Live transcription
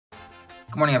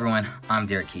Good morning everyone, I'm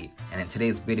Derek Heat, and in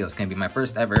today's video it's going to be my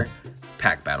first ever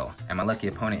pack battle, and my lucky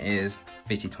opponent is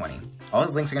Fitchy20. All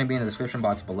his links are going to be in the description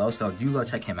box below, so do go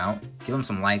check him out, give him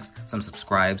some likes, some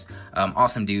subscribes.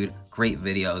 Awesome dude, great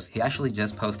videos. He actually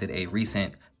just posted a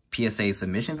recent PSA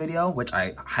submission video, which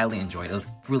I highly enjoyed. It was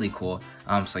really cool.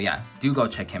 So yeah, do go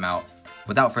check him out.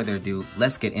 Without further ado,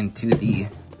 let's get into the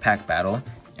pack battle,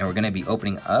 and we're going to be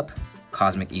opening up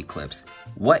Cosmic Eclipse.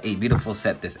 What a beautiful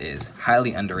set this is.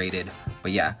 Highly underrated.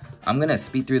 But yeah, I'm gonna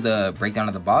speed through the breakdown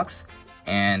of the box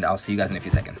and I'll see you guys in a few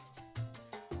seconds.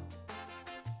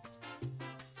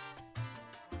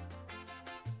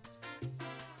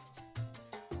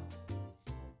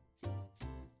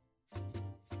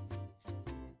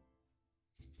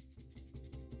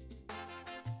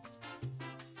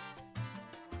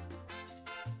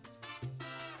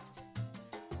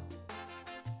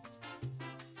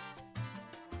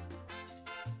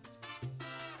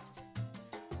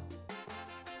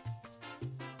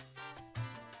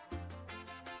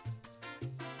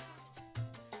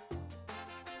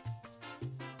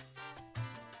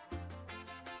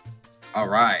 All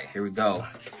right, here we go.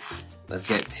 Let's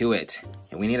get to it.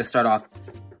 And we need to start off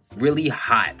really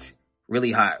hot.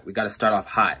 Really hot. We got to start off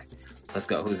hot. Let's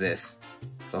go. Who's this?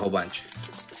 It's a whole bunch.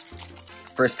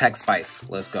 First pack Spice.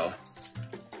 Let's go.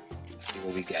 Let's see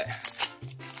what we get.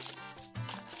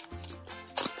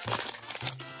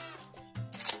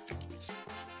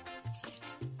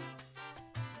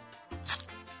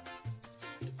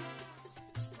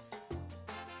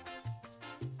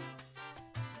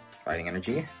 Fighting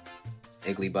Energy.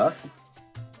 Igglybuff,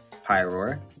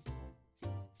 Pyroar,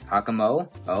 POKÉMON,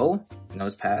 O,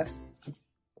 Nose Pass,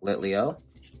 Litleo,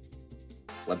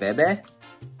 Flabébé,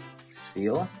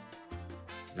 Spheal,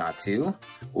 Natu,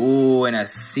 ooh, and a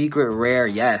secret rare,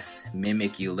 yes,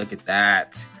 Mimikyu, look at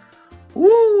that.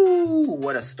 Woo,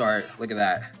 what a start, look at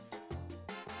that.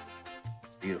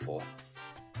 Beautiful.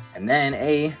 And then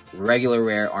a regular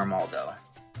rare Armaldo.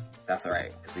 That's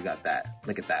alright, because we got that,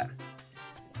 look at that.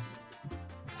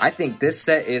 I think this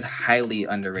set is highly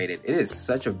underrated. It is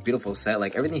such a beautiful set.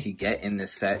 Like, everything you get in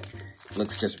this set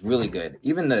looks just really good.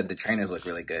 Even the trainers look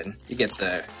really good. You get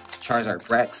the Charizard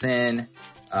Braixen,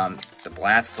 the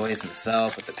Blastoise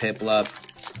himself with the Piplup,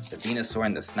 the Venusaur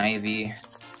and the Snivy.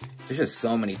 There's just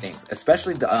so many things.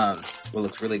 Especially the, what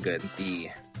looks really good, the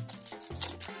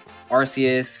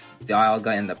Arceus,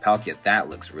 Dialga, and the Palkia. That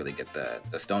looks really good,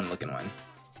 the stone looking one.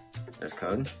 There's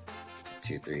code.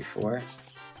 2, 3, 4.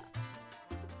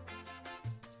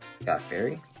 Got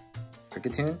Fairy,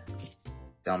 Kricketune,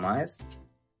 Delmise,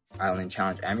 Island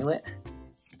Challenge Amulet,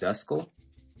 Duskull,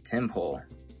 Tympole,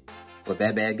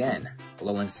 Flabébé again,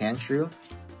 Alolan Sandshrew,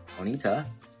 Ponyta,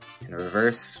 and a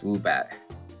reverse Swoobat.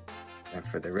 And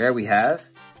for the rare we have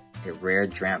a rare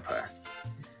Drampa.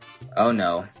 Oh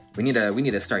no, we need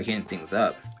to start heating things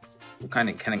up. We're kind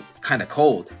of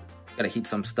cold. Gotta heat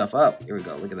some stuff up. Here we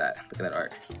go. Look at that. Look at that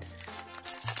art.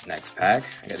 Next pack.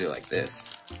 I gotta do it like this.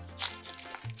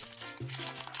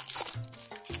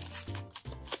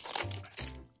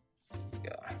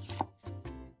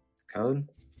 Code.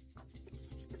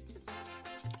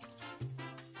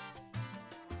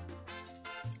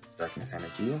 Darkness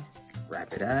Energy,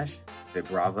 Rapidash,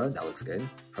 Vibrava, that looks good,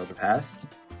 Probopass,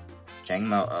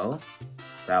 Jangmo-O,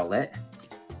 Rowlet,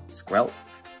 Squelt,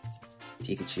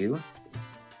 Pikachu,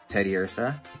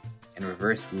 Teddiursa, and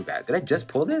reverse Swoobat. Did I just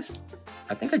pull this?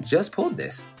 I think I just pulled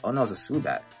this. Oh no, it's a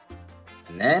Swoobat.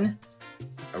 And then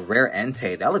a rare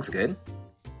Entei, that looks good.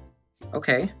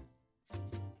 Okay.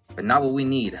 But not what we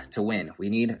need to win. We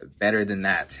need better than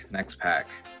that. Next pack.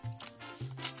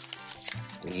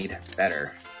 We need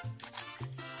better.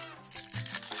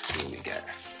 Let's see what we get.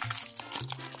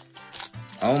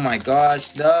 Oh my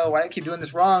gosh, no. Why do I keep doing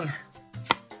this wrong?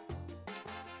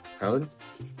 Code.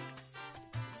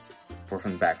 4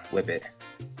 from the back. Whip it.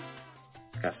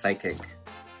 Got Psychic.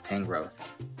 Tangrowth.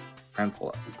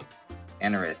 Friendpool.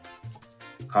 Anorith.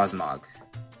 Cosmog.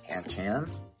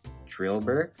 Hamcham.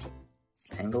 Trilberg.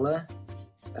 Tangela,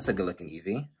 that's a good looking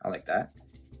Eevee, I like that.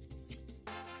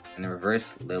 And the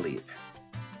reverse Lileep.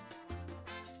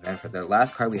 And then for the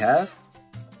last card we have,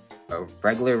 a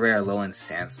regular rare Alolan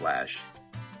Sandslash.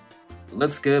 It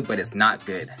looks good, but it's not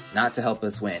good. Not to help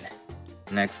us win.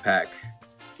 Next pack.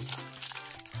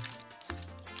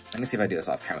 Let me see if I do this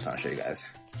off camera so I'll show you guys.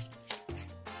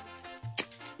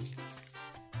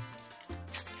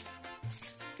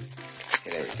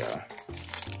 Okay, there we go.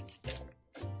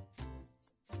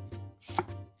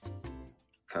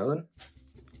 Code.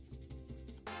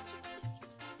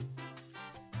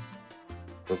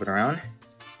 Flip it around.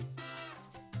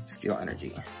 Steel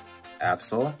Energy.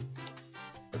 Absol.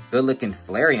 A good looking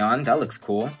Flareon. That looks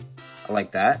cool. I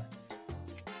like that.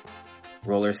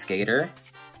 Roller Skater,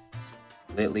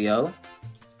 Litleo,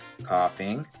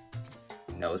 Coughing,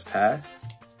 Nose Pass,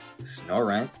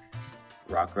 Snorunt,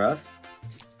 Rockruff,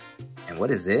 and what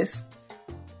is this?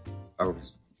 A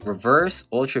Reverse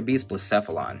Ultra Beast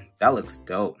Blacephalon. That looks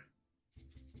dope.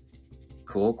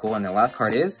 Cool, cool. And the last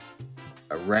card is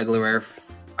a regular rare,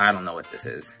 I don't know what this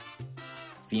is.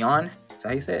 Fion? Is that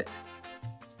how you say it?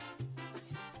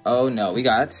 Oh no, we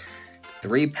got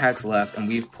 3 packs left and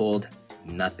we've pulled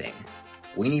nothing.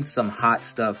 We need some hot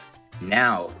stuff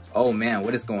now. Oh man,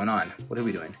 what is going on? What are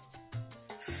we doing?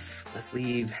 Let's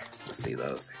leave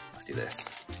those. Let's do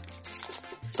this.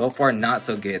 So far, not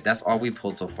so good. That's all we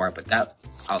pulled so far, but that,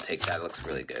 I'll take that. It looks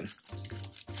really good.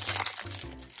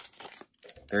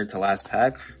 Third to last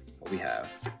pack, what we have?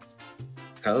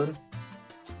 Code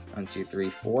 1, 2, 3,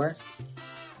 4.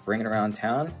 Bring It Around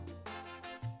Town.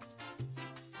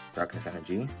 Darkness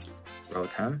Energy.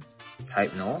 Rotom.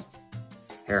 Type Null.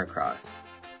 Heracross.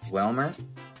 Whelmer.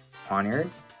 Pawniard.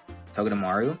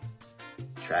 Togedemaru.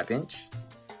 Trapinch.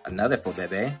 Another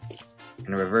Flabébé.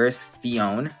 And a reverse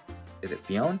Fion. Is it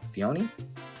Fion? Fioni?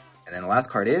 And then the last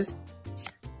card is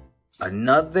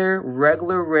another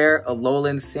regular rare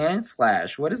Alolan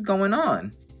Sandslash. What is going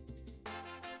on?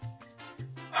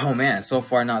 Oh man, so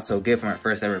far not so good for my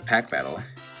first ever pack battle.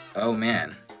 Oh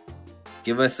man.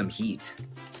 Give us some heat.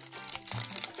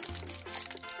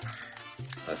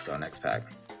 Let's go, next pack.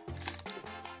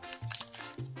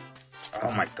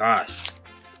 Oh my gosh.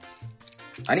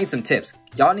 I need some tips.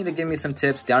 Y'all need to give me some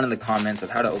tips down in the comments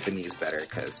of how to open these better,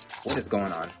 because what is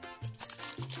going on?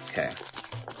 Okay.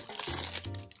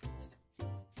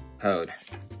 Code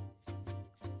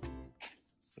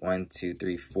 1, 2,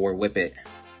 3, 4. Whip it.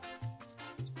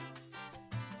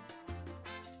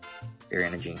 Fairy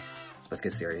Energy. Let's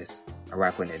get serious.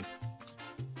 Araquanid.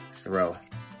 Throw.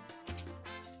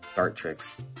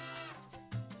 Dartrix.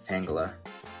 Tangela.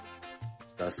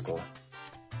 Duskull.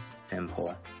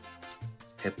 Temple.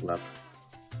 Piplup.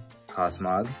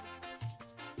 Cosmog.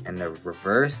 And the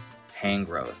reverse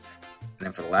Tangrowth. And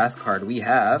then for the last card we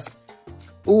have,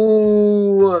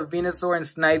 ooh, Venusaur and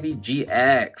Snivy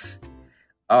GX.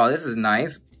 Oh, this is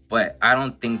nice, but I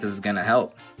don't think this is gonna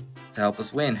help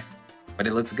us win. But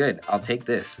it looks good. I'll take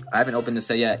this. I haven't opened this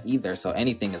set yet either, so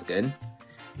anything is good.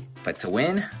 But to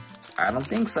win, I don't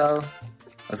think so.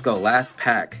 Let's go, last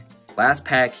pack. Last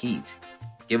pack heat.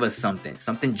 Give us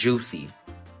something juicy.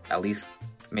 At least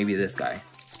maybe this guy,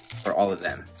 or all of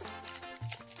them.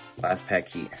 Last pack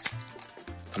heat.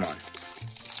 Come on.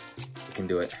 We can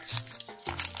do it.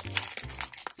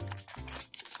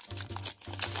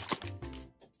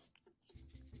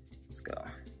 Let's go.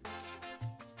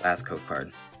 Last code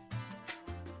card.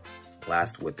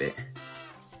 Last Whip It.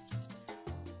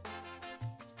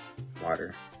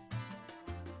 Water.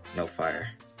 No Fire.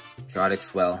 Chaotic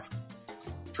Swell.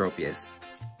 Tropius.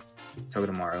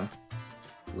 Togedemaru.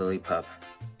 Lillipup.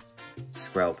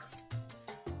 Skrelp.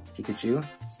 Pikachu.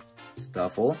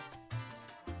 Stuffle.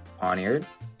 Pawniard.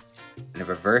 And a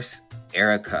reverse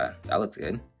Erica. That looks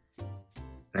good.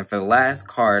 And then for the last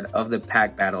card of the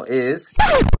pack battle is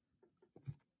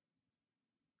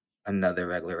another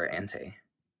regular Entei.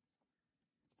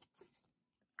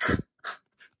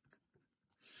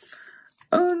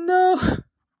 Oh no!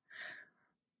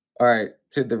 Alright,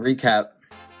 to the recap,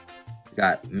 we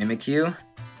got Mimikyu,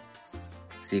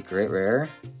 Secret Rare,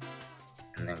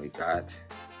 and then we got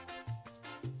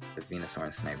the Venusaur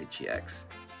and Snivy GX.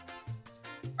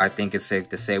 I think it's safe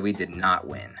to say we did not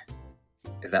win.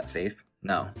 Is that safe?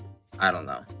 No. I don't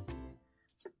know.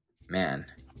 Man,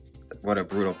 what a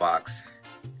brutal box.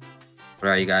 But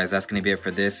alright you guys, that's going to be it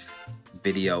for this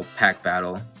video pack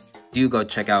battle. Do go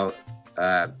check out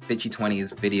Fitchy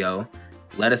 20's video.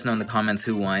 Let us know in the comments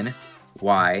who won,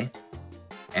 why,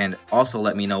 and also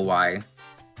let me know why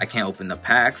I can't open the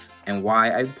packs and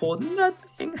why I pulled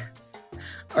nothing.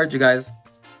 Alright you guys,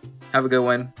 have a good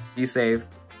one, be safe,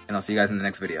 and I'll see you guys in the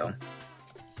next video.